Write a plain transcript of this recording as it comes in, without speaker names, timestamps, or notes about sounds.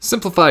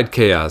Simplified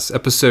Chaos,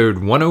 episode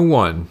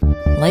 101.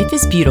 Life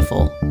is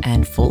beautiful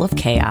and full of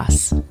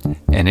chaos.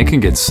 And it can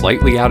get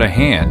slightly out of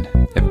hand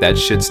if that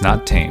shit's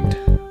not tamed.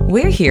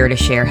 We're here to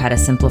share how to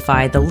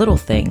simplify the little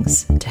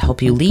things to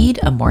help you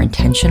lead a more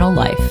intentional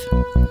life.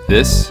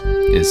 This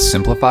is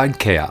Simplified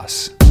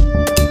Chaos.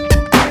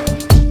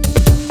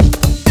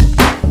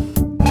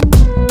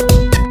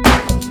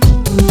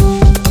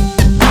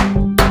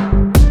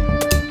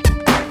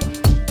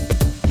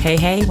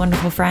 Hey,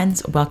 wonderful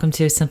friends. Welcome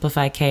to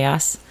Simplified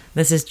Chaos.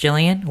 This is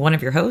Jillian, one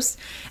of your hosts,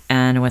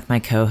 and with my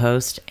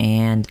co-host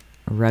and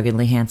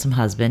ruggedly handsome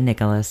husband,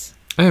 Nicholas.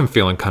 I am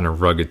feeling kind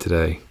of rugged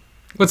today.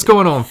 What's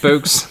going on,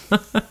 folks?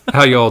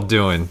 How y'all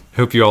doing?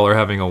 Hope you all are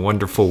having a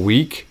wonderful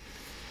week.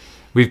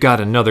 We've got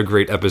another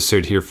great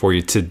episode here for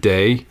you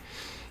today.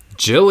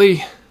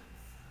 Jilly,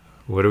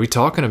 what are we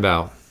talking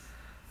about?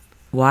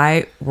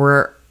 Why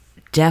we're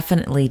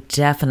definitely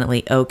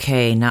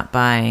okay not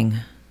buying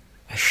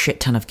a shit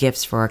ton of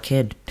gifts for our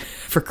kid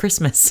for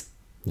Christmas.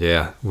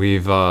 Yeah,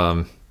 we've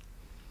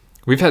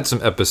had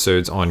some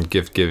episodes on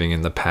gift giving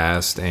in the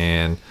past,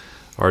 and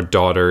our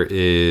daughter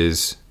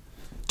is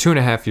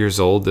 2.5 years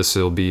old. This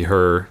will be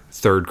her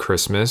third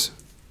Christmas,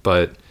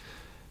 but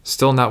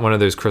still not one of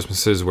those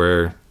Christmases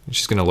where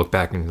she's gonna look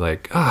back and be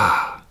like,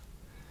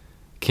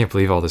 can't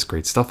believe all this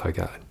great stuff I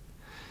got.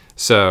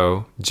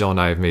 So Jill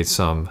and I have made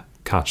some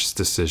conscious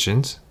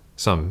decisions,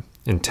 some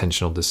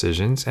intentional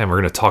decisions, and we're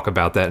going to talk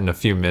about that in a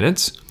few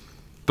minutes.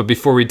 But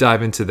before we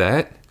dive into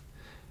that,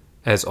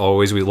 as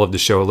always, we love to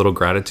show a little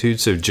gratitude.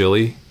 So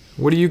Jilly,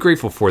 what are you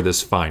grateful for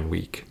this fine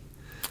week?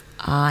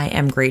 I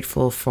am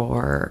grateful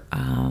for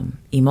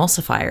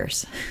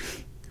emulsifiers.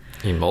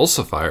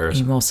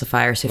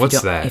 Emulsifiers?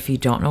 What's that? If you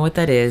don't know what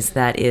that is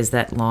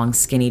that long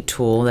skinny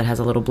tool that has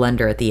a little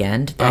blender at the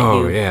end.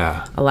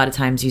 Yeah. A lot of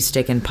times you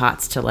stick in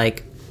pots to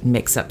like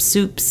mix up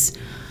soups.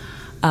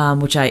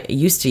 Which I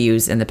used to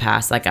use in the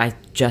past. Like I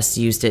just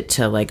used it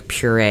to like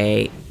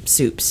puree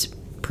soups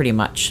pretty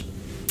much.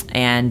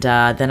 And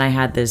then I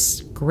had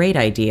this great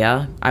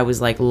idea. I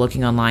was like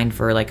looking online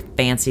for like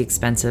fancy,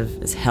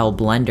 expensive as hell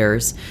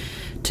blenders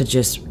to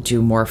just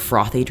do more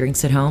frothy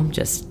drinks at home,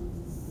 just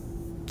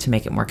to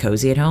make it more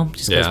cozy at home,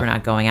 just because we're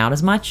not going out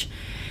as much.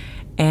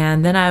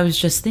 And then I was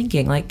just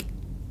thinking like,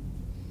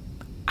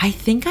 I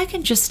think I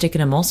can just stick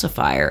an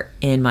emulsifier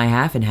in my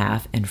half and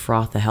half and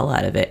froth the hell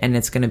out of it, and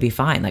it's going to be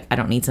fine. Like I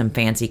don't need some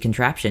fancy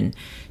contraption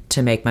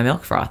to make my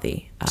milk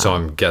frothy. So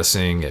I'm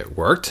guessing it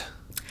worked?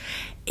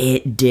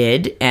 It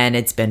did, and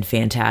it's been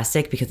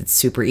fantastic because it's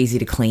super easy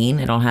to clean.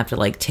 I don't have to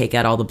like take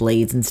out all the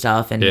blades and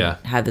stuff and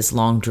have this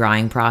long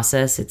drying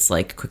process. It's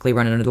like quickly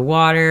run it under the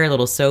water, a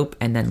little soap,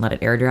 and then let it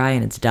air dry,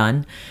 and it's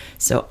done.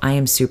 So I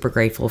am super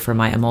grateful for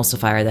my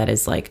emulsifier that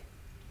is like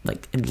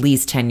at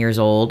least 10 years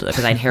old,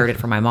 because I inherited it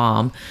from my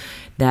mom,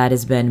 that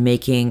has been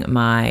making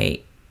my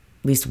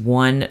at least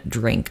one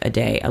drink a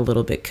day a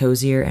little bit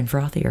cozier and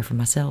frothier for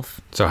myself.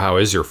 So how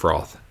is your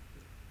froth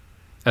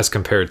as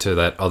compared to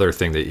that other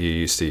thing that you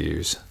used to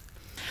use?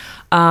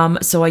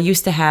 So I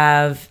used to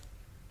have,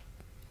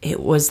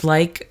 it was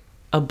like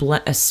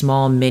a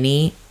small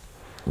mini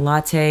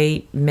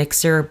latte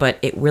mixer, but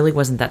it really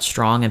wasn't that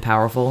strong and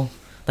powerful.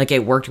 Like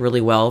it worked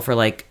really well for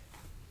like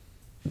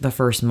the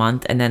first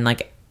month, and then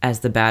like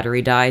as the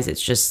battery dies,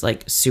 it's just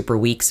like super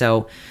weak.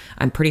 So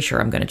I'm pretty sure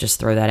I'm going to just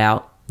throw that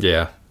out.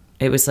 Yeah.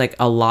 It was like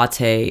a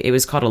latte. It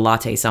was called a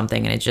latte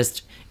something. And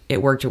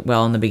it worked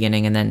well in the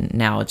beginning. And then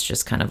now it's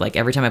just kind of like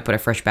every time I put a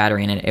fresh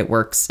battery in it, it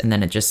works. And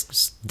then it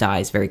just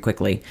dies very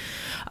quickly.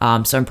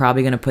 So I'm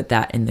probably going to put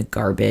that in the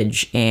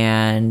garbage.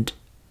 And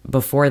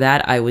before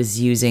that, I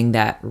was using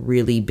that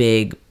really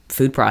big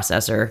food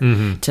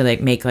processor to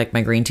like make like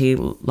my green tea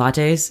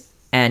lattes.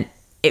 And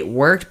it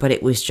worked, but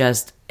it was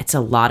just, it's a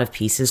lot of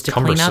pieces to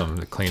clean up. Cumbersome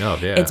to clean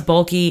up, yeah. It's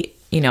bulky.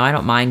 You know, I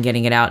don't mind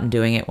getting it out and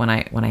doing it when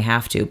I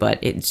have to, but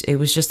it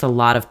was just a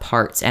lot of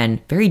parts and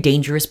very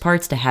dangerous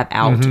parts to have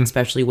out,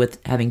 especially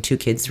with having 2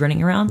 kids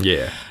running around.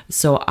 Yeah.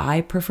 So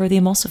I prefer the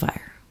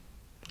emulsifier.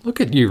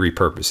 Look at you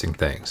repurposing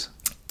things.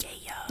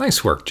 Yeah.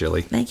 Nice work,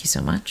 Jilly. Thank you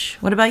so much.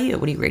 What about you?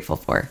 What are you grateful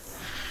for?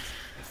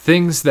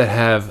 Things that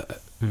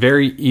have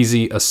very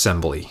easy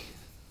assembly.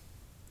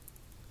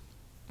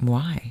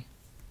 Why?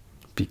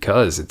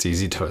 Because it's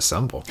easy to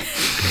assemble.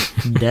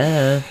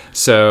 Duh.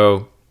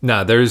 So,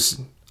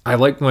 I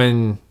like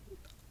when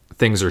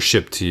things are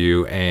shipped to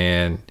you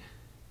and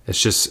it's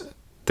just,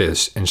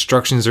 the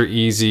instructions are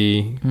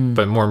easy,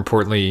 but more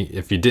importantly,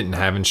 if you didn't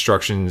have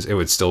instructions, it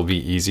would still be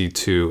easy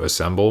to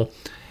assemble.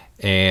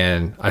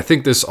 And I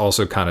think this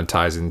also kind of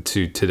ties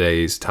into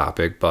today's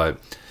topic, but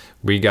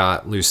we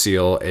got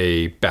Lucille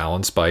a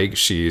balance bike.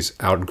 She's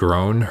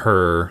outgrown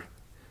her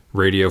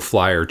Radio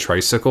Flyer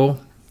tricycle.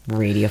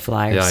 Radio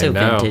Flyer, so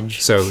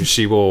vintage. So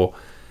she will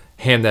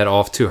hand that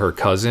off to her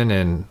cousin,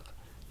 and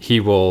he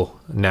will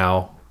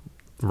now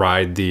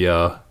ride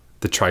the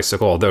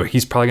tricycle, although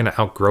he's probably going to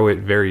outgrow it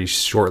very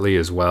shortly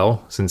as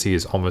well, since he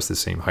is almost the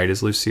same height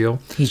as Lucille.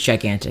 He's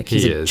gigantic.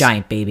 He's a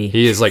giant baby.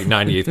 He is like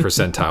 98th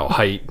percentile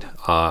height,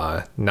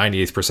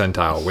 98th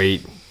percentile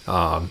weight.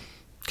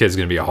 Kid's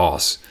going to be a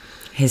hoss.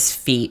 His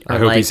feet are I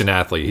hope like he's an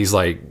athlete. He's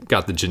like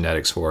got the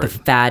genetics for it.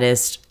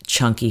 fattest,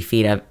 chunky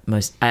feet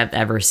I've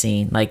ever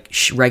seen. Like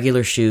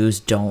regular shoes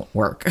don't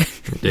work.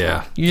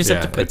 Yeah. You just have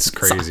Yeah, to put it's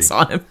crazy. socks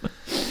on him.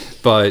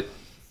 But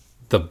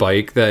the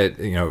bike that,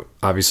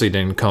 obviously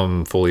didn't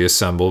come fully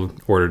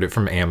assembled, ordered it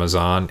from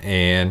Amazon,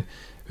 and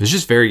it was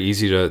just very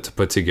easy to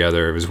put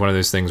together. It was one of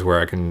those things where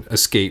I can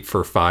escape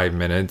for 5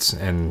 minutes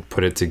and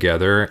put it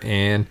together.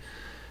 And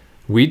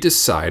we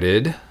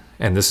decided,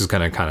 and this is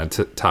going to kind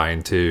of tie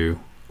into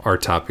our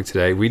topic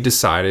today, we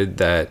decided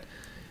that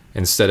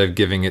instead of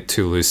giving it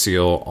to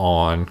Lucille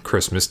on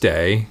Christmas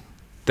Day,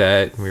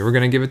 that we were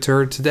going to give it to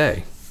her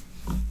today.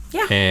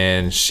 Yeah.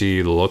 And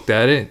she looked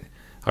at it.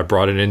 I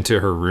brought it into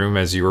her room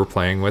as you were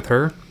playing with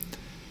her.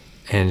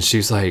 And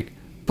she's like,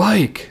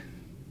 bike,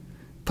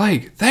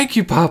 thank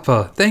you,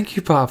 Papa. Thank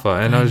you, Papa.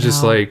 And I was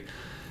just like,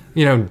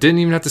 didn't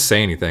even have to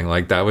say anything.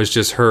 Like, that was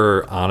just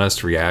her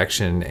honest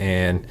reaction.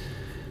 And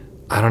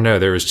I don't know,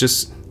 there's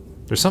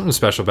something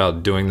special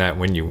about doing that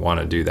when you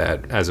want to do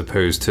that, as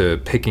opposed to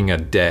picking a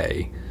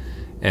day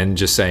and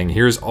just saying,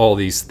 here's all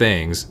these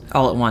things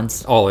All at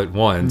once.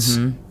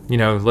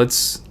 Mm-hmm.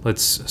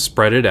 Let's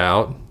spread it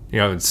out.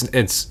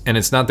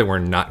 It's not that we're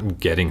not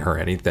getting her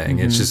anything.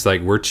 Mm-hmm. It's just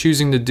like we're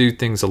choosing to do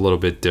things a little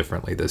bit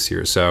differently this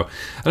year. So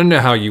I don't know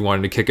how you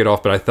wanted to kick it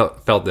off, but I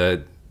felt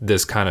that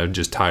this kind of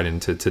just tied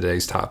into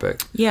today's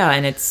topic. Yeah,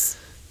 and it's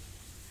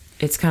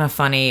kind of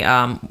funny.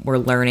 We're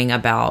learning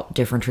about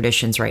different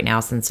traditions right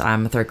now since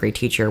I'm a third grade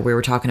teacher. We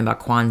were talking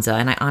about Kwanzaa,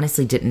 and I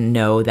honestly didn't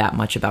know that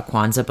much about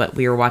Kwanzaa, but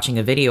we were watching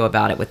a video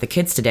about it with the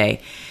kids today,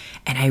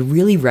 and I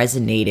really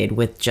resonated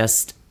with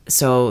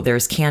so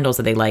there's candles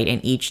that they light,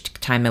 and each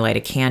time they light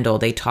a candle,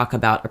 they talk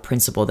about a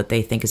principle that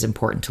they think is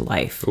important to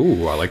life.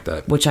 Ooh, I like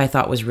that. Which I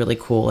thought was really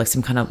cool, like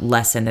some kind of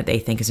lesson that they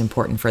think is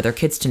important for their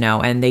kids to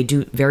know. And they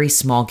do very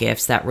small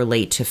gifts that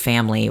relate to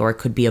family, or it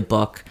could be a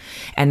book,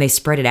 and they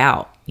spread it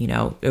out,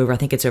 I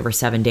think it's over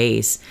 7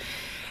 days.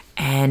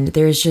 And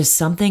there's just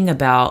something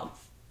about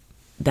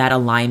that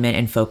alignment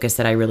and focus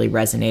that I really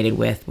resonated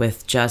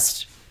with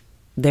just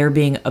there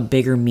being a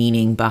bigger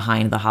meaning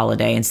behind the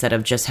holiday, instead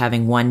of just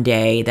having one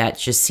day that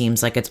just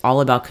seems like it's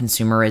all about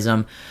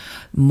consumerism.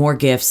 More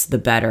gifts, the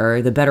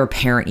better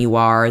parent you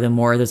are, the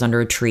more there's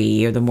under a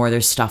tree, or the more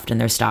there's stuffed in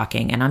their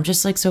stocking. And I'm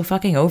just like so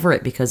fucking over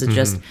it, because it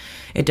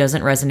it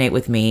doesn't resonate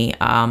with me.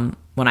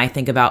 When I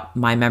think about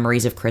my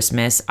memories of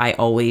Christmas, I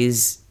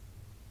always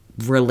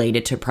relate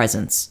it to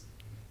presents.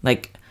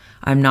 Like,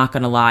 I'm not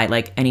going to lie.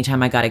 Like,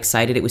 anytime I got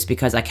excited, it was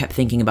because I kept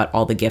thinking about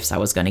all the gifts I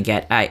was going to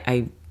get.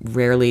 I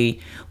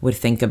rarely would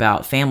think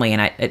about family.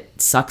 And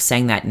it sucks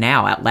saying that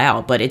now out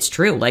loud, but it's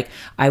true. Like,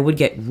 I would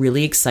get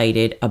really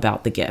excited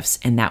about the gifts,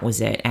 and that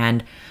was it.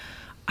 And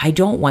I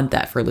don't want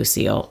that for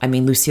Lucille. I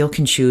mean, Lucille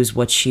can choose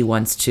how she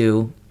wants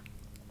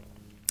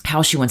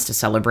to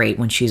celebrate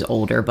when she's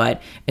older.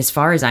 But as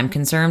far as I'm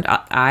concerned,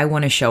 I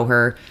want to show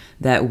her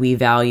that we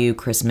value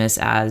Christmas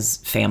as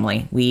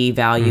family. We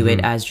value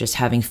it as just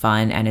having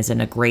fun, and as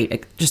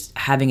just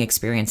having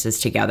experiences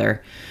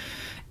together,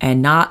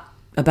 and not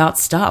about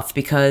stuff,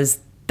 because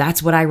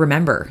that's what I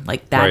remember.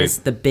 Like, that is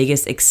the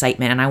biggest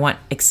excitement. And I want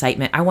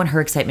her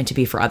excitement to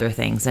be for other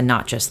things and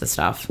not just the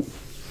stuff.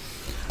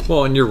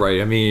 Well, and you're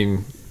right. I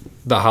mean,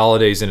 the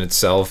holidays in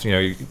itself,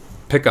 you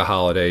pick a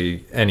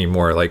holiday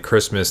anymore, like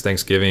Christmas,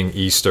 Thanksgiving,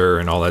 Easter,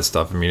 and all that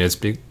stuff. I mean, it's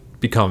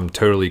become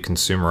totally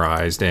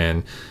consumerized,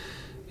 and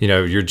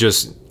you're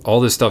just, all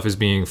this stuff is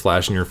being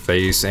flashed in your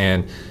face.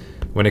 And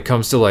when it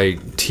comes to like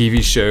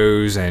TV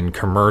shows and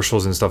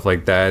commercials and stuff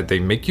like that, they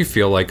make you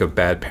feel like a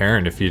bad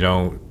parent if you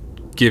don't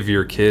give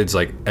your kids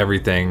like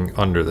everything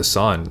under the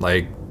sun.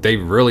 Like, they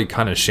really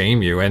kind of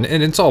shame you, and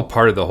it's all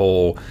part of the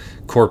whole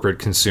corporate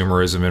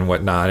consumerism and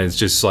whatnot. It's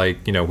just like,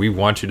 we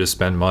want you to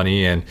spend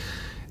money, and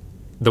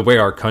the way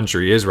our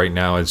country is right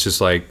now, it's just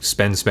like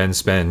spend.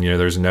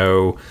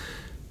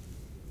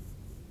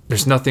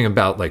 There's nothing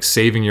about like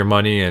saving your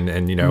money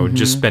and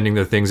just spending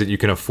the things that you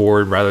can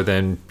afford, rather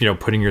than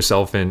putting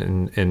yourself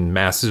in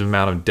massive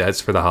amount of debts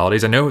for the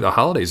holidays. I know the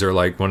holidays are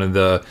like one of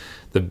the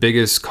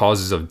biggest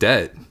causes of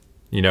debt,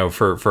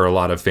 for a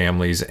lot of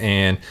families,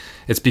 and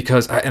it's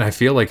because I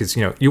feel like it's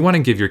you want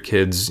to give your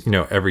kids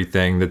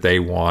everything that they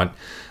want,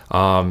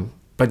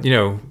 but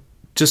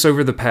just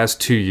over the past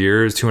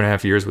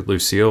 2.5 years with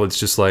Lucille, it's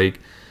just like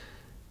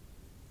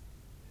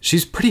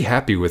she's pretty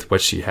happy with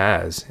what she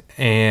has,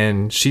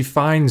 and she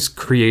finds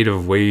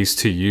creative ways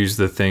to use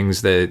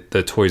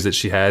the toys that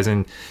she has,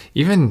 and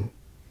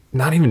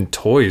not even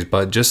toys,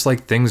 but just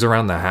like things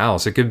around the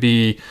house. It could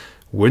be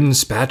wooden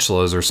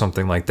spatulas or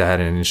something like that,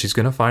 and she's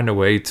going to find a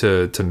way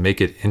to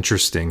make it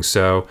interesting.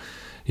 So,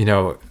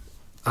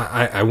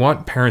 I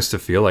want parents to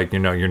feel like,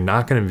 you're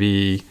not going to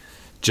be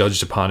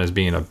judged upon as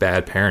being a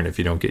bad parent if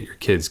you don't get your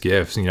kids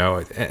gifts,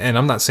 and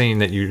I'm not saying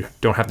that you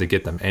don't have to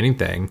get them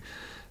anything,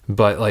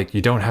 but like,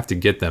 you don't have to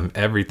get them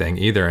everything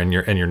either, and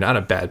you're not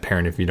a bad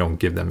parent if you don't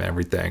give them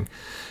everything.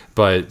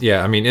 But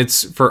yeah, I mean,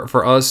 it's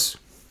for us,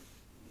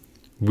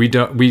 we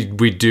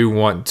do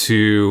want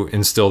to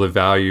instill the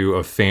value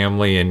of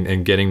family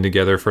and getting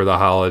together for the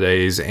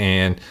holidays,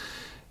 and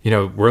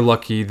we're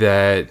lucky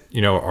that,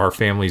 our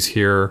family's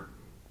here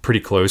pretty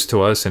close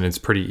to us and it's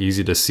pretty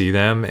easy to see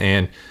them.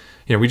 And,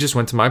 we just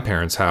went to my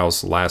parents'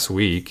 house last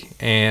week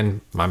and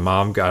my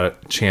mom got a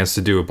chance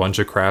to do a bunch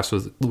of crafts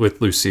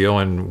with Lucille.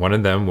 And one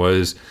of them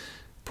was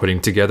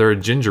putting together a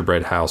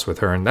gingerbread house with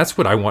her. And that's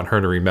what I want her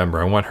to remember.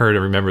 I want her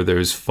to remember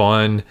those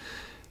fun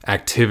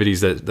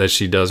activities that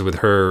she does with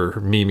her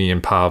Mimi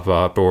and Pop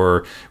Up,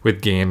 or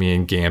with Gammy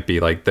and Gampy.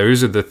 Like,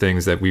 those are the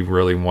things that we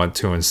really want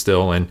to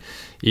instill. And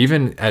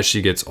even as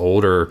she gets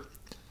older,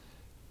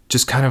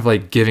 just kind of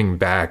like giving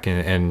back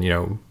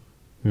and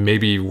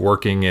maybe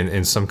working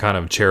in some kind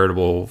of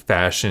charitable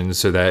fashion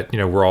so that,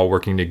 we're all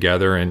working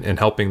together and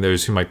helping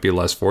those who might be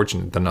less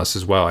fortunate than us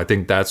as well. I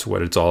think that's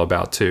what it's all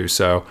about too.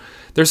 So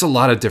there's a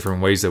lot of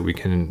different ways that we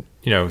can,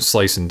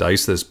 slice and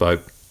dice this,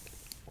 but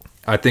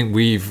I think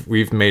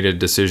we've made a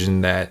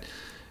decision that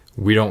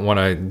we don't want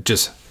to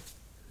just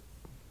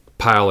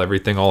pile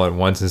everything all at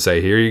once and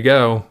say, here you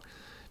go,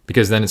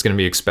 because then it's going to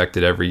be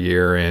expected every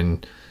year.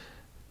 And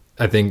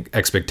I think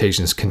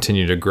expectations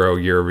continue to grow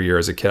year over year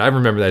as a kid. I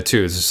remember that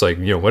too. It's just like,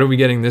 what are we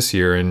getting this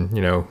year? And,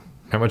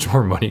 how much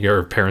more money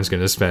are parents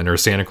going to spend, or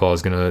Santa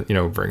Claus going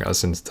to, bring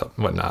us and stuff,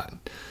 whatnot.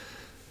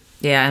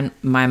 Yeah. And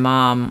my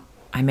mom,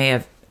 I may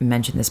have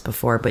mentioned this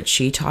before, but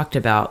she talked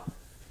about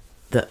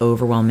the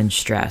overwhelming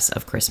stress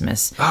of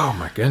Christmas. Oh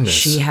my goodness.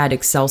 She had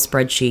Excel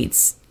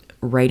spreadsheets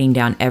writing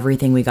down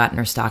everything we got in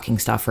her stocking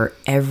stuffer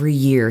every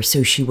year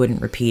so she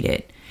wouldn't repeat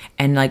it.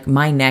 And like,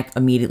 my neck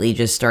immediately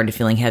just started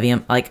feeling heavy.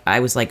 Like, I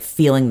was like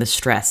feeling the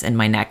stress in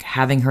my neck,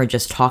 having her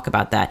just talk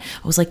about that.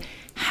 I was like,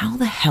 how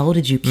the hell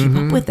did you keep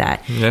up with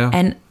that? Yeah.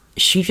 And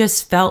she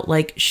just felt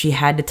like she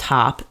had to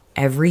top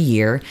every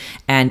year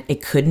and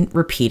it couldn't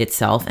repeat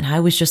itself. And I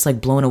was just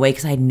like blown away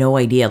because I had no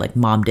idea like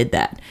mom did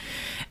that.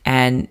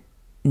 And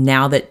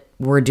now that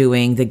we're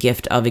doing the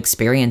gift of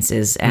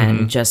experiences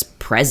and just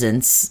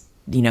presents,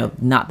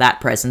 not that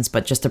presence,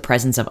 but just the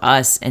presence of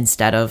us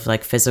instead of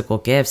like physical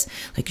gifts.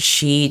 Like,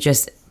 she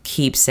just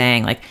keeps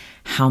saying like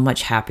how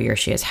much happier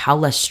she is, how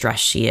less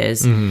stressed she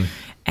is.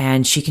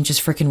 And she can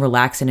just freaking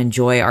relax and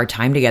enjoy our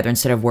time together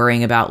instead of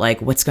worrying about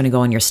like what's going to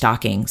go in your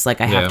stockings.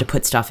 Like, I have to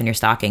put stuff in your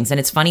stockings. And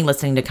it's funny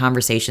listening to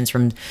conversations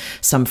from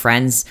some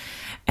friends,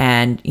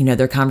 and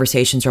their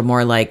conversations are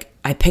more like,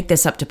 I picked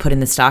this up to put in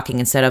the stocking,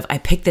 instead of I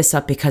picked this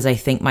up because I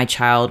think my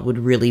child would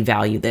really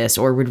value this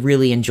or would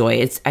really enjoy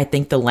it. I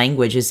think the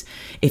language is,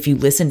 if you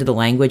listen to the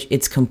language,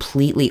 it's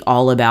completely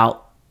all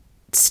about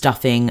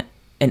stuffing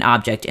an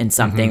object in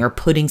something or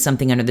putting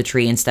something under the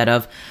tree, instead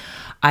of,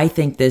 I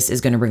think this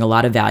is going to bring a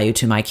lot of value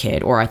to my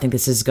kid, or I think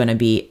this is going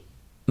to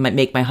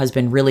make my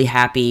husband really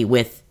happy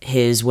with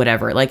his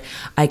whatever. Like,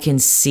 I can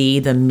see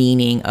the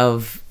meaning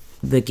of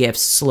the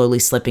gifts slowly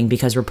slipping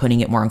because we're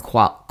putting it more in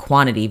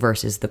quantity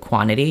versus the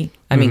quantity.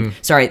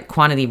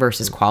 Quantity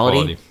versus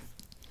quality.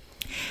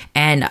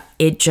 And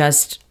it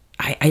just,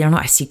 I don't know,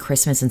 I see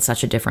Christmas in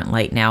such a different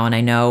light now. And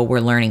I know we're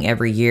learning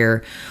every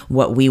year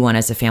what we want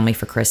as a family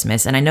for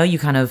Christmas. And I know you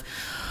kind of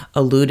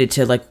alluded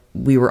to like,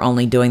 we were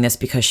only doing this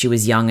because she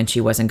was young and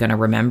she wasn't going to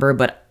remember,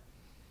 but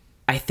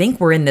I think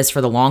we're in this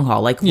for the long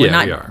haul. Like,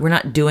 we're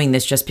not doing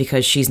this just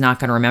because she's not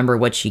going to remember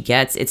what she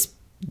gets.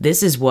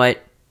 This is what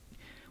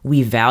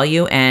we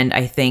value. And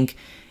I think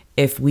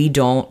if we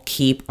don't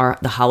keep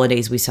the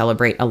holidays we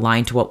celebrate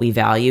aligned to what we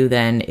value,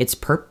 then it's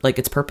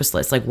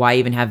purposeless. Like, why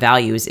even have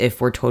values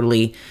if we're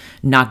totally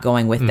not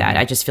going with that?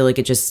 I just feel like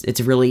it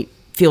really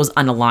feels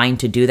unaligned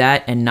to do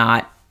that and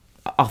not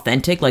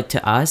authentic, like,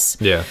 to us.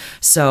 Yeah.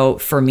 So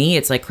for me,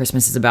 it's like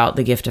Christmas is about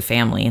the gift of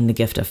family and the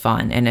gift of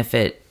fun. And if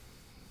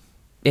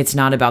it's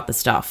not about the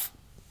stuff.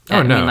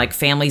 I mean, like,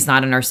 family's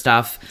not in our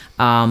stuff.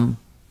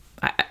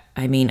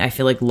 I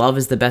feel like love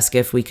is the best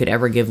gift we could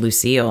ever give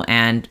Lucille,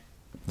 and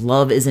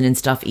love isn't in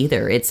stuff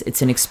either.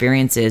 It's in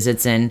experiences.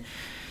 It's in,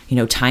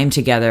 time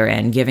together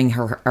and giving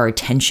her our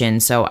attention.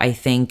 So I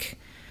think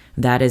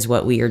that is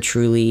what we are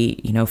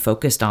truly,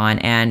 focused on.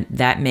 And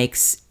that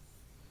makes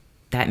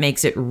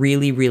it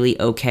really,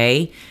 really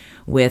okay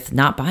with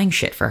not buying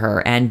shit for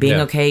her and being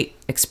okay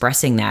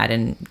expressing that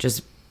and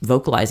just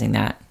vocalizing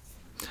that.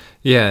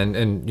 Yeah.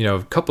 And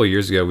a couple of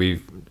years ago,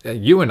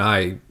 you and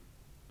I,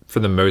 for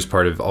the most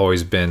part, have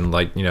always been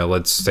like,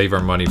 let's save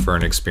our money for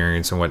an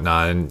experience and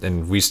whatnot.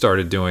 And we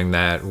started doing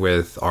that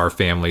with our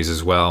families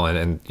as well.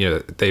 And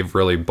they've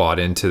really bought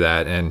into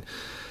that. And,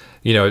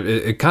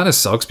 it kind of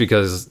sucks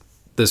because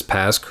this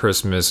past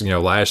Christmas,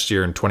 last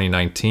year in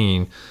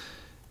 2019,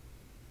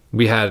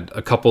 we had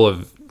a couple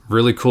of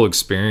really cool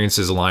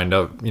experiences lined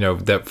up,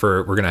 that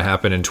were going to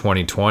happen in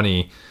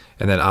 2020.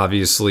 And then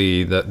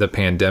obviously the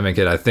pandemic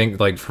hit. I think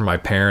like for my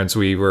parents,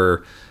 we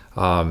were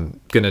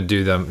gonna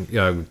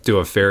do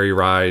a ferry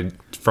ride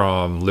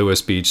from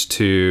Lewis Beach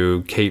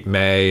to Cape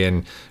May,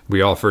 and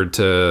we offered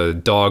to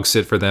dog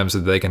sit for them so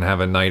that they can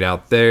have a night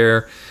out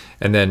there.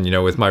 And then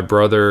with my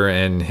brother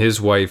and his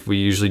wife, we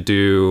usually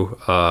do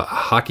a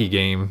hockey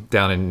game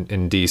down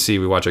in DC.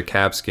 We watch a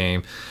Caps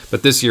game,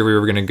 but this year we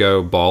were gonna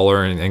go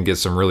baller and get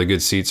some really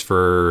good seats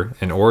for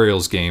an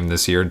Orioles game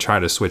this year and try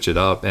to switch it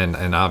up.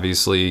 And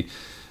obviously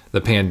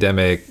the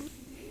pandemic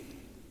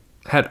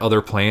had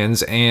other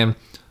plans, and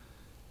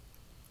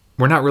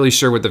we're not really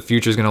sure what the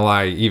future is going to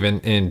lie even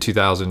in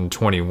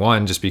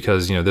 2021, just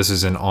because, this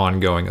is an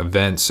ongoing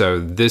event. So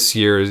this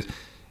year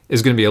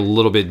is going to be a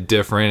little bit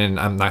different. And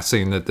I'm not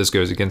saying that this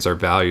goes against our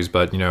values,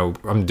 but,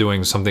 I'm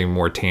doing something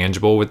more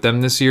tangible with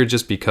them this year,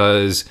 just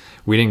because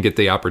we didn't get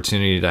the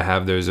opportunity to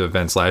have those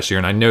events last year.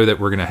 And I know that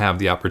we're going to have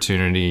the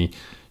opportunity,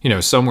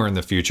 somewhere in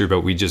the future,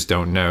 but we just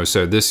don't know.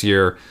 So this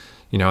year,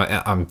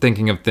 I'm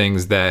thinking of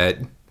things that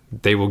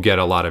they will get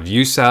a lot of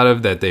use out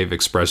of, that they've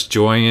expressed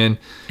joy in.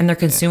 And they're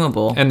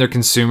consumable.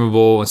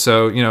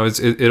 So,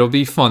 it'll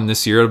be fun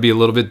this year. It'll be a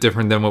little bit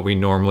different than what we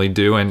normally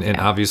do. And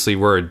obviously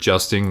we're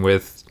adjusting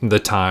with the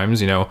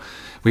times.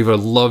 We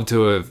would love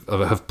to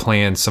have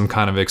planned some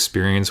kind of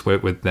experience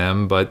with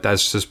them, but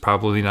that's just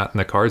probably not in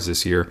the cards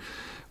this year,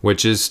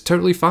 which is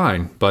totally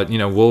fine. But,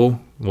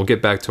 we'll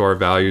get back to our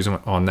values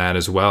on that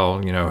as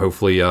well,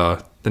 hopefully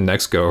the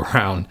next go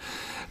around.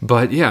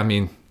 But yeah,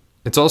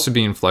 it's also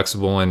being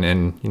flexible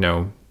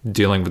and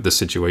dealing with the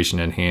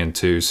situation in hand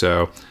too.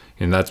 So,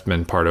 that's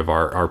been part of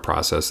our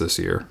process this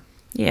year.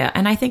 Yeah,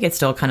 and I think it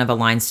still kind of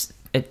aligns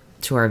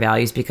to our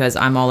values, because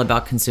I'm all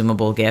about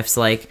consumable gifts,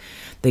 like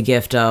the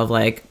gift of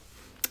like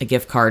a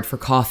gift card for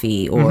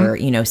coffee, or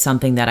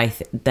something that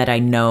I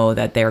know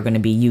that they're going to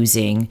be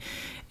using,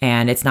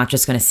 and it's not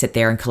just going to sit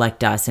there and collect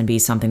dust and be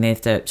something they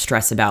have to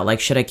stress about, like,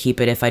 should I keep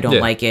it if I don't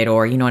like it,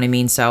 or you know what I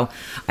mean. So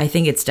I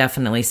think it's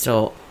definitely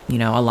still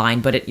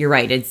aligned, but you're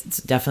right, it's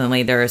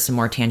definitely, there are some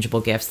more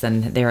tangible gifts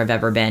than there have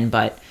ever been,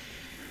 but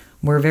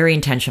we're very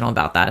intentional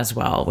about that as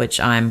well, which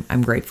I'm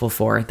grateful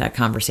for, that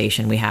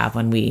conversation we have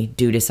when we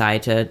do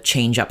decide to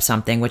change up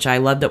something, which I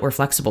love that we're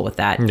flexible with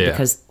that,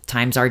 because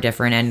times are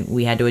different and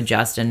we had to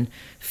adjust and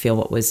feel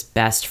what was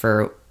best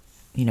for,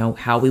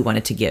 how we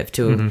wanted to give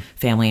to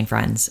family and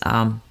friends.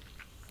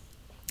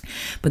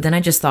 But then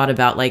I just thought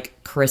about,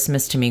 like,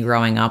 Christmas to me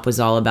growing up was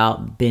all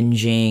about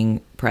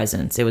binging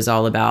presents. It was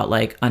all about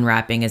like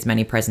unwrapping as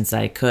many presents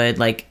that I could.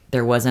 Like,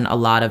 there wasn't a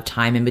lot of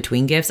time in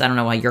between gifts. I don't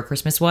know why your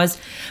Christmas was,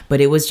 but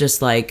it was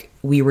just like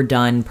we were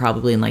done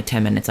probably in like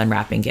 10 minutes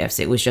unwrapping gifts.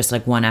 It was just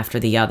like one after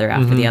the other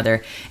after the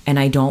other. And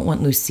I don't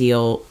want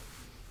Lucille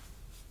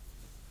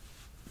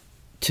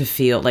to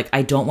feel like,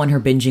 I don't want her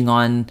binging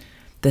on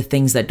the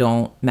things that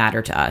don't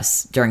matter to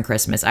us during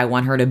Christmas. I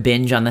want her to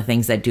binge on the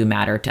things that do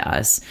matter to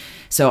us.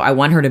 So I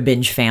want her to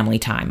binge family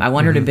time. I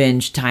want her to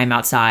binge time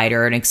outside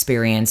or an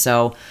experience.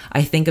 So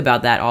I think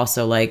about that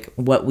also, like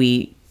what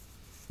we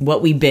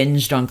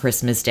binged on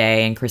Christmas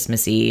Day and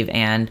Christmas Eve,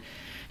 and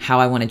how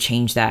I want to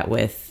change that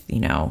with,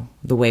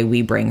 the way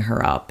we bring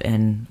her up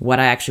and what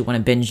I actually want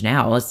to binge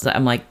now.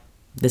 I'm like,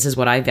 this is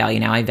what I value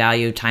now. I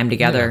value time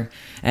together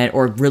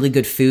or really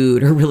good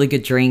food or really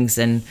good drinks.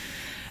 And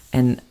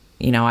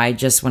I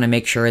just want to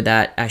make sure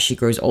that as she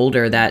grows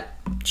older, that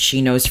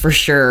she knows for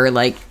sure,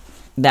 like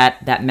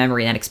that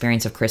memory, that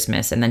experience of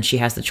Christmas. And then she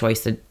has the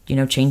choice to,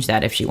 change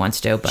that if she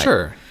wants to. But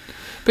sure.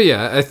 But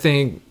yeah, I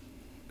think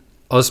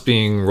us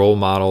being role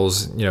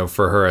models,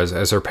 for her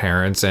as her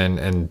parents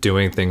and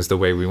doing things the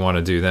way we want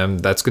to do them,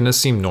 that's going to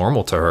seem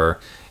normal to her.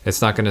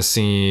 It's not going to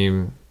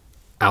seem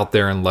out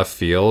there in left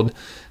field.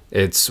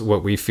 It's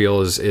what we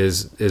feel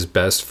is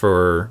best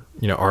for,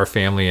 our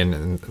family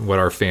and what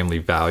our family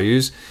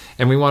values.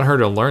 And we want her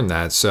to learn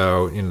that.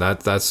 So,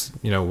 that's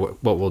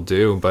what we'll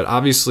do. But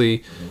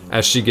obviously,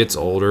 as she gets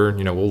older,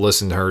 we'll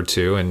listen to her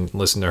too and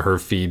listen to her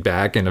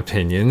feedback and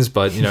opinions.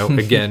 But,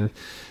 again,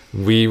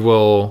 we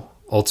will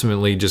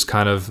ultimately just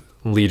kind of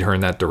lead her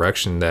in that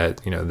direction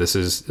that, this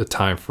is a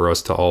time for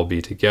us to all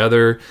be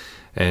together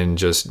and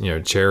just,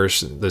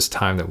 cherish this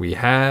time that we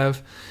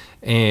have.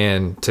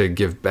 And to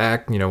give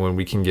back, when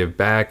we can give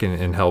back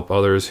and help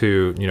others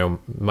who,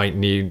 might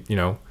need,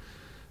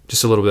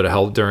 just a little bit of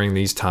help during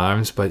these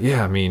times. But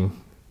yeah, we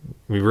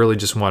really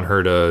just want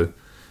her to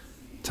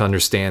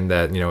understand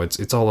that,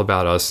 it's all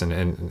about us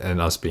and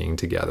us being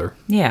together.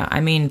 Yeah.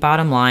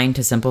 Bottom line,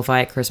 to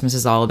simplify it, Christmas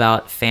is all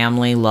about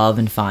family, love,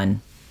 and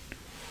fun.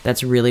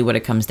 That's really what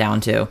it comes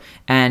down to.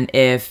 And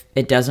if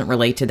it doesn't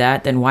relate to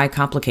that, then why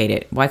complicate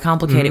it? Why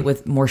complicate it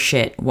with more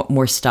shit,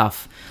 more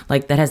stuff?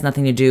 Like, that has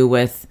nothing to do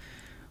with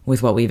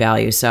what we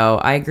value. So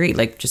I agree,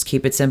 like, just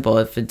keep it simple.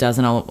 If it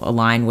doesn't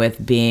align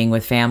with being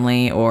with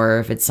family, or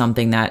if it's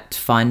something that's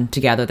fun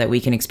together that we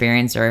can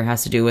experience, or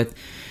has to do with,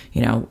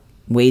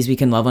 ways we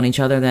can love on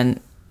each other, then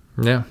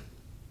yeah,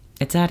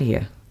 it's out of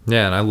here.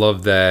 Yeah. And I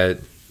love that,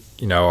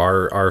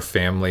 our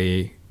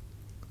family,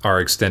 our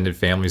extended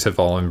families have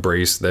all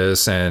embraced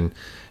this and,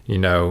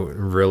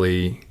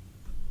 really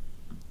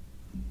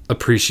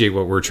appreciate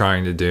what we're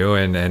trying to do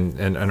and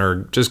are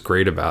just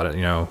great about it.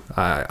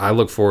 I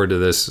look forward to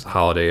this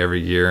holiday every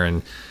year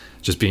and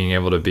just being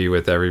able to be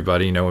with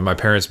everybody. When my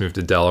parents moved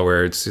to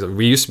Delaware,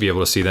 we used to be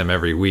able to see them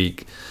every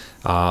week.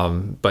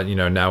 But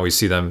now we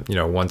see them,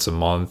 once a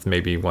month,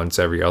 maybe once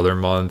every other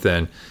month.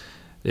 And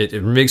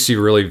it makes you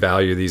really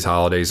value these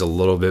holidays a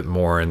little bit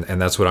more.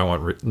 And that's what I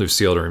want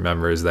Lucille to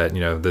remember, is that,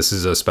 this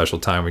is a special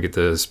time we get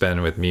to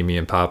spend with Mimi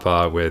and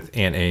Papa, with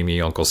Aunt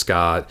Amy, Uncle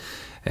Scott,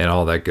 and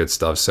all that good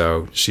stuff.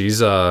 So she's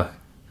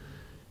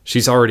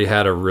she's already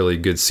had a really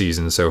good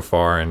season so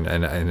far, and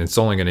it's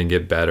only going to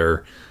get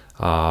better.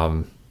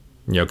 Come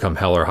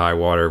hell or high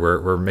water,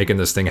 we're making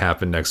this thing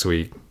happen next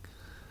week.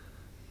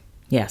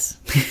 Yes.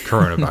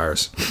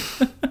 Coronavirus.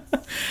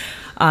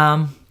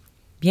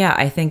 Yeah,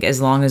 I think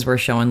as long as we're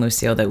showing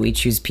Lucille that we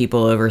choose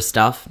people over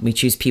stuff, we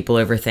choose people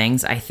over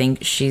things, I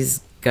think she's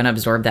going to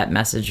absorb that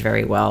message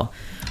very well.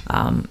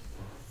 And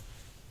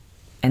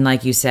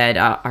like you said,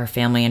 our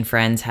family and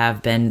friends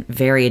have been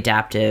very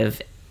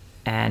adaptive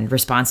and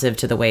responsive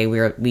to the way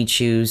we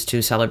choose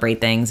to celebrate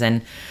things.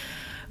 And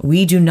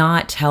we do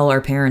not tell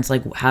our parents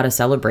like how to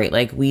celebrate.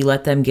 Like we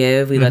let them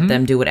give, we let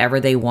them do whatever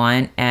they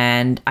want.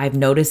 And I've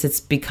noticed it's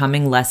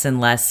becoming less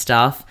and less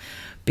stuff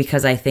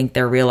because I think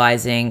they're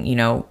realizing,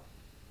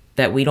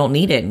 that we don't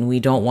need it and we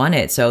don't want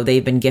it. So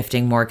they've been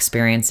gifting more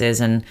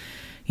experiences and,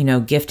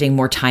 gifting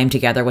more time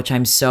together, which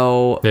I'm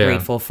so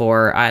grateful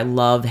for. I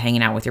love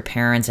hanging out with your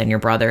parents and your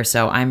brother.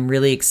 So I'm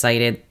really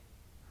excited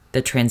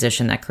the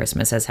transition that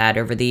Christmas has had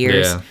over the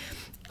years. Yeah.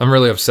 I'm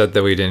really upset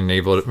that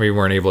we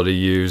weren't able to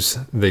use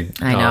the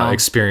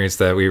experience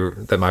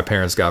that my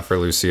parents got for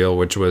Lucille,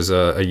 which was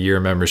a year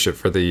membership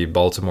for the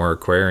Baltimore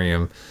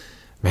Aquarium.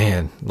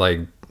 Man, like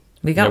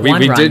we got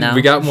one run though.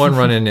 We got one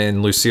run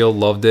and Lucille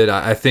loved it.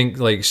 I think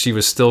like she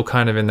was still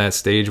kind of in that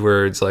stage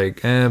where it's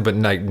like, but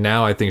like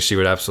now I think she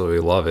would absolutely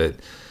love it.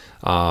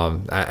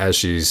 As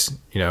she's,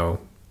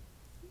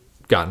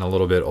 gotten a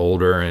little bit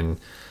older and,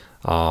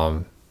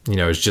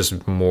 is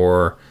just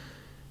more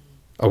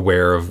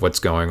aware of what's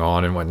going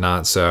on and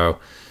whatnot. So,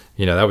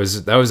 that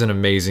was an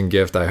amazing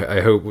gift.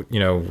 I hope,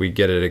 we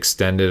get it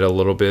extended a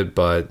little bit,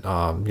 but,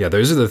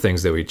 those are the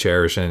things that we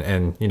cherish.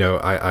 And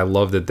I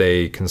love that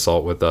they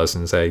consult with us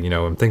and say,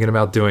 I'm thinking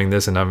about doing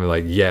this. And I'm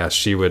like, yeah,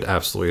 she would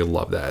absolutely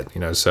love that,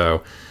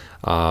 so,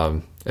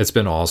 it's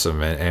been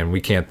awesome. And we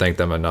can't thank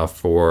them enough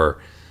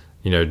for,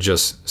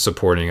 just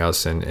supporting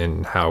us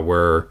and how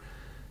we're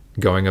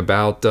going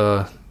about,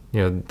 the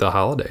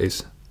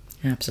holidays.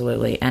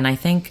 Absolutely. And I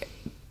think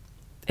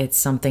it's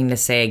something to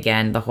say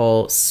again, the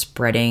whole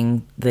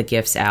spreading the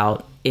gifts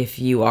out. If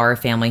you are a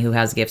family who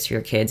has gifts for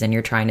your kids and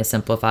you're trying to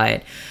simplify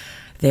it,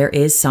 there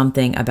is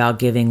something about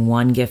giving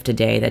one gift a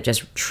day that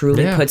just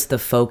truly puts the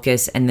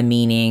focus and the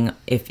meaning.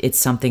 If it's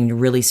something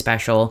really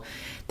special,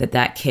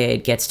 that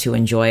kid gets to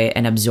enjoy it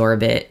and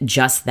absorb it,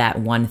 just that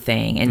one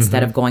thing,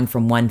 instead of going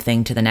from one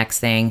thing to the next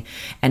thing.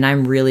 And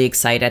I'm really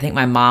excited. I think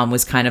my mom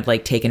was kind of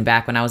like taken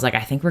back when I was like, I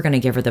think we're going to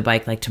give her the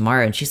bike like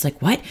tomorrow. And she's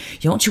like, what?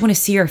 Don't you want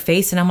to see her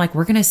face? And I'm like,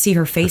 we're going to see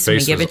her face when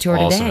we give it to her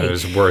awesome. Today. It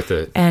was worth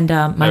it. And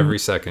every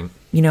second.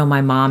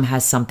 My mom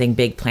has something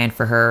big planned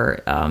for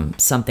her,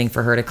 something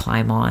for her to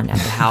climb on at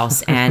the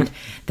house. And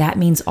that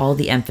means all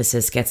the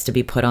emphasis gets to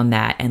be put on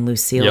that. And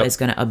Lucille is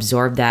going to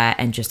absorb that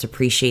and just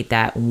appreciate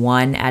that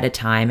one at a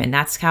time. And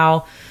that's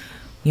how,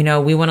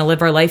 we want to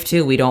live our life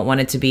too. We don't want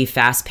it to be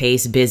fast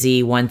paced,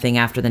 busy, one thing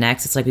after the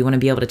next. It's like we want to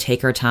be able to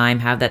take our time,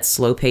 have that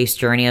slow paced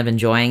journey of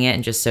enjoying it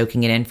and just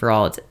soaking it in for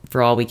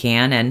all we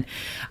can. And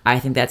I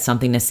think that's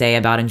something to say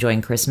about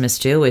enjoying Christmas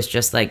too, is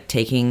just like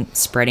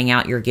spreading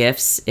out your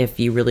gifts. If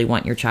you really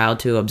want your child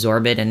to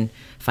absorb it and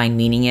find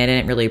meaning in it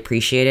and really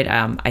appreciate it,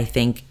 I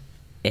think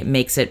it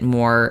makes it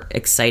more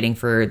exciting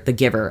for the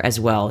giver as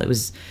well.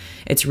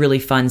 It's really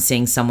fun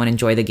seeing someone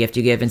enjoy the gift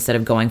you give instead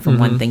of going from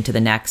one thing to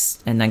the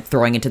next and then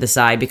throwing it to the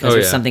side because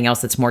there's something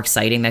else that's more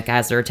exciting that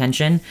has their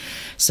attention.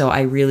 So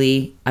I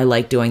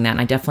like doing that.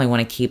 And I definitely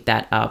want to keep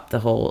that up. The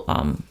whole,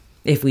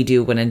 if we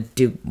do want to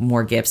do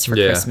more gifts for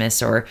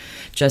Christmas or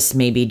just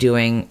maybe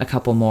doing a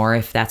couple more,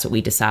 if that's what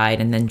we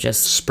decide, and then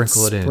just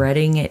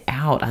spreading it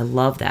out. I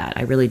love that.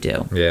 I really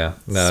do. Yeah.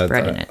 No,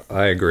 spreading it.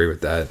 I agree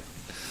with that.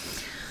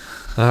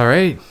 All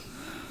right.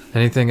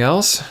 Anything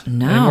else?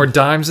 No. Any more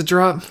dimes to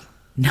drop?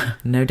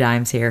 No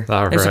dimes here.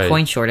 All There's right. a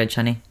coin shortage,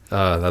 honey.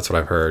 That's what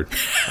I've heard.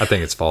 I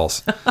think it's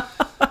false.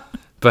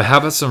 But how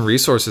about some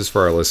resources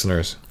for our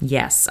listeners?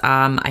 Yes.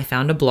 I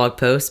found a blog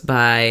post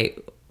by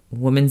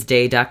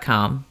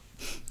womensday.com.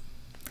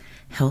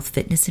 Health,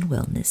 fitness, and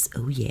wellness.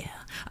 Oh,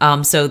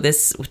 yeah. So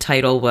this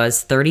title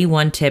was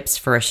 31 Tips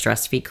for a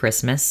Stress-Free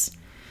Christmas.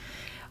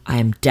 I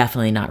am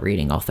definitely not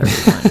reading all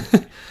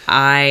 31.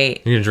 You're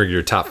going to drink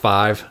your top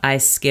 5? I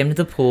skimmed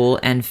the pool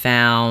and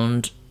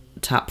found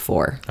top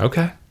 4.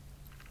 Okay.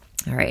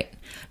 All right.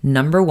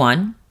 Number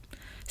 1,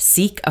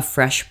 seek a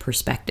fresh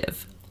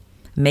perspective.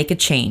 Make a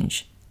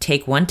change.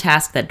 Take one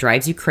task that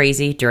drives you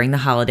crazy during the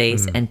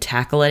holidays and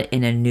tackle it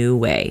in a new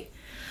way.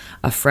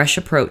 A fresh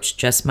approach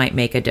just might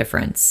make a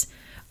difference.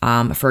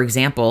 For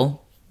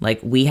example,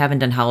 like we haven't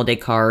done holiday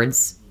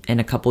cards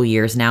in a couple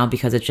years now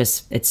because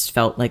it's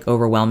felt like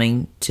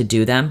overwhelming to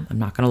do them. I'm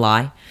not going to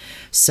lie.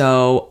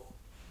 So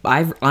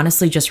I've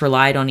honestly just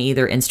relied on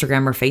either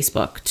Instagram or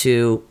Facebook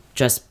to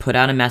just put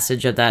out a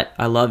message of that,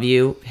 I love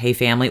you, hey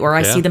family, or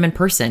I see them in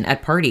person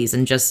at parties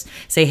and just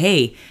say,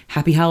 hey,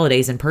 happy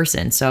holidays in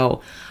person.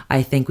 So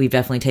I think we've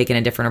definitely taken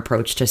a different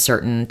approach to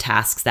certain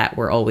tasks that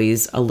were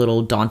always a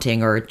little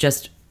daunting or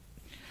just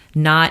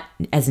not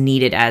as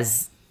needed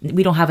as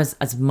we don't have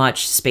as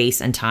much space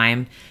and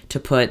time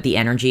to put the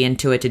energy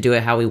into it to do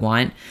it how we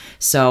want.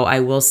 So I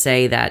will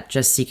say that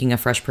just seeking a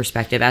fresh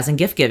perspective, as in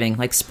gift giving,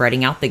 like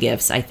spreading out the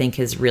gifts, I think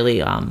has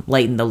really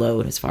lightened the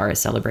load as far as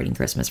celebrating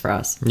Christmas for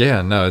us.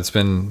 Yeah, no, it's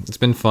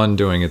been fun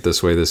doing it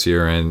this way this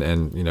year,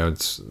 and you know,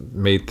 it's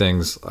made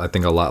things, I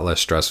think, a lot less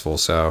stressful.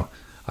 So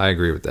I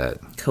agree with that.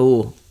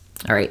 Cool.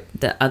 All right.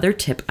 The other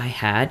tip I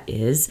had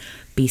is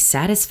be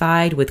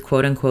satisfied with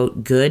quote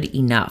unquote good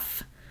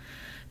enough.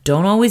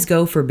 Don't always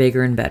go for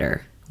bigger and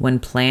better. When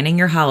planning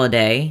your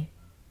holiday,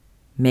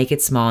 make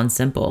it small and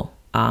simple.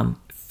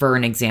 For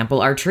an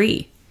example, our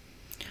tree.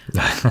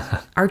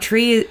 Our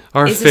tree.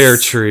 Our fair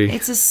tree.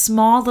 It's a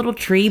small little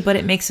tree, but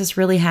it makes us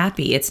really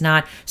happy. It's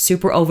not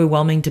super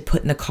overwhelming to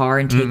put in the car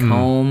and take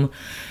home.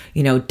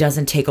 You know,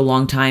 doesn't take a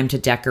long time to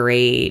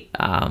decorate.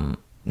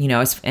 You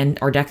know, and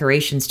our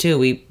decorations too.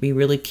 We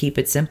really keep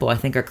it simple. I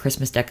think our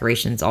Christmas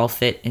decorations all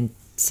fit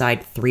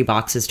inside 3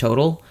 boxes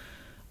total.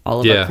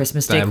 All of our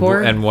Christmas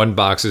decor. And one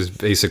box is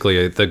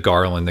basically the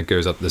garland that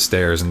goes up the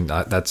stairs, and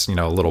that's, you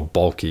know, a little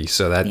bulky.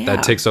 So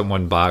that takes up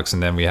one box,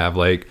 and then we have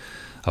like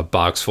a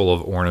box full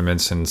of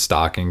ornaments and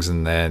stockings,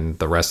 and then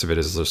the rest of it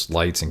is just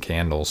lights and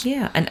candles.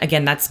 Yeah, and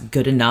again, that's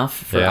good enough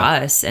for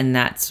us, and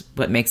that's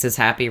what makes us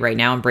happy right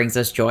now and brings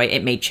us joy.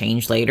 It may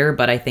change later,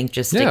 but I think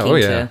just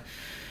sticking to,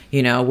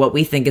 you know, what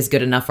we think is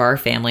good enough for our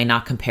family,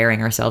 not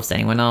comparing ourselves to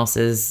anyone else,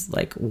 is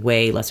like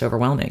way less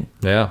overwhelming.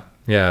 Yeah.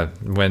 Yeah,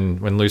 when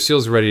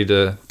Lucille's ready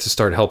to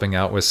start helping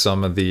out with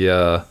some of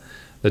the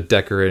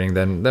decorating,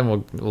 then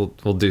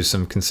we'll do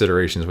some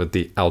considerations with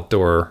the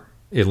outdoor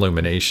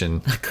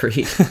illumination.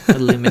 Agreed.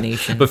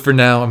 Illumination. But for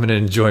now, I'm going to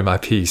enjoy my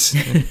peace.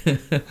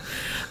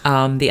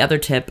 The other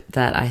tip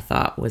that I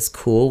thought was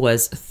cool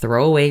was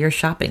throw away your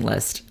shopping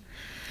list.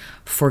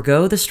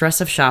 Forgo the stress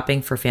of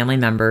shopping for family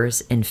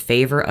members in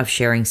favor of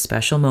sharing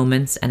special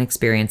moments and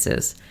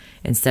experiences.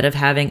 Instead of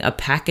having a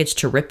package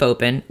to rip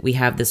open, we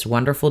have this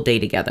wonderful day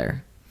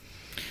together.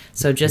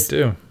 So just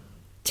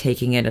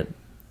taking it,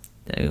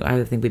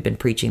 I think we've been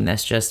preaching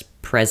this,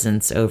 just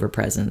presents over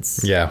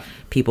presents. Yeah.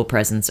 People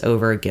presents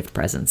over gift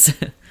presents.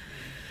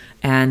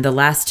 And the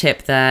last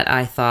tip that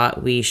I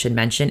thought we should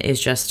mention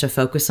is just to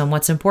focus on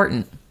what's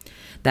important.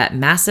 That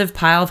massive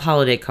pile of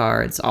holiday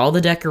cards, all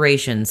the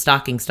decorations,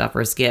 stocking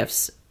stuffers,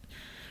 gifts,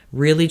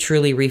 really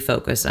truly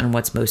refocus on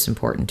what's most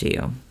important to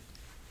you.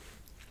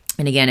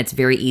 And again, it's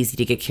very easy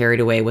to get carried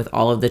away with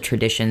all of the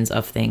traditions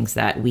of things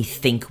that we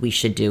think we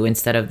should do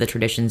instead of the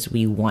traditions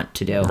we want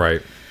to do.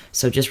 Right.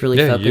 So just really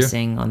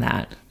focusing on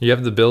that. You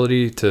have the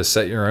ability to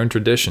set your own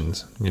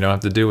traditions. You don't have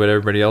to do what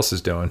everybody else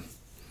is doing.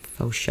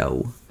 Faux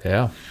show.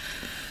 Yeah.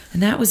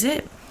 And that was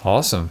it.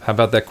 Awesome. How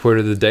about that quote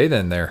of the day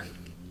then there?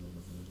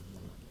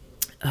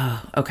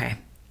 Oh, okay.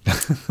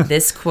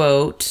 This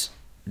quote,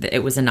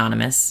 it was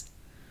anonymous.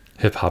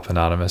 Hip Hop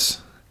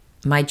Anonymous.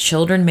 My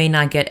children may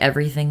not get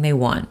everything they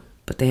want,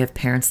 but they have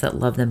parents that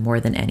love them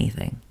more than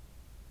anything.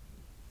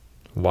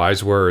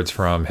 Wise words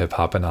from Hip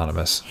Hop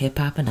Anonymous. Hip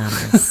Hop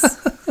Anonymous.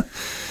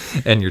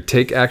 And your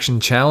take action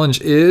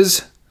challenge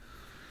is?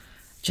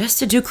 Just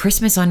to do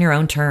Christmas on your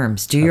own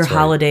terms. Do your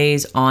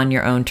holidays on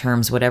your own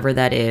terms, whatever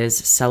that is.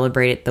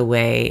 Celebrate it the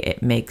way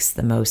it makes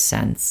the most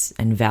sense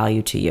and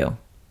value to you.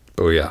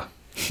 Oh, yeah.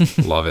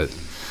 Love it.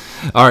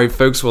 All right,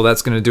 folks. Well,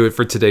 that's going to do it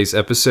for today's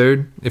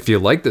episode. If you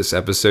like this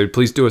episode,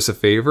 please do us a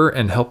favor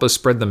and help us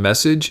spread the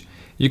message.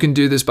 You can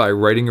do this by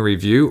writing a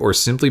review or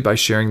simply by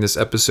sharing this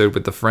episode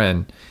with a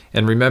friend.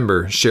 And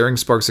remember, sharing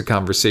sparks a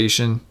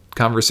conversation.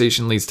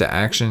 Conversation leads to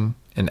action.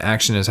 And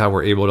action is how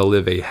we're able to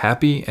live a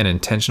happy and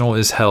intentional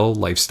as hell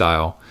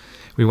lifestyle.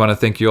 We want to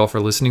thank you all for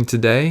listening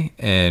today,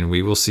 and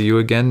we will see you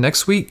again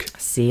next week.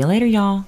 See you later, y'all.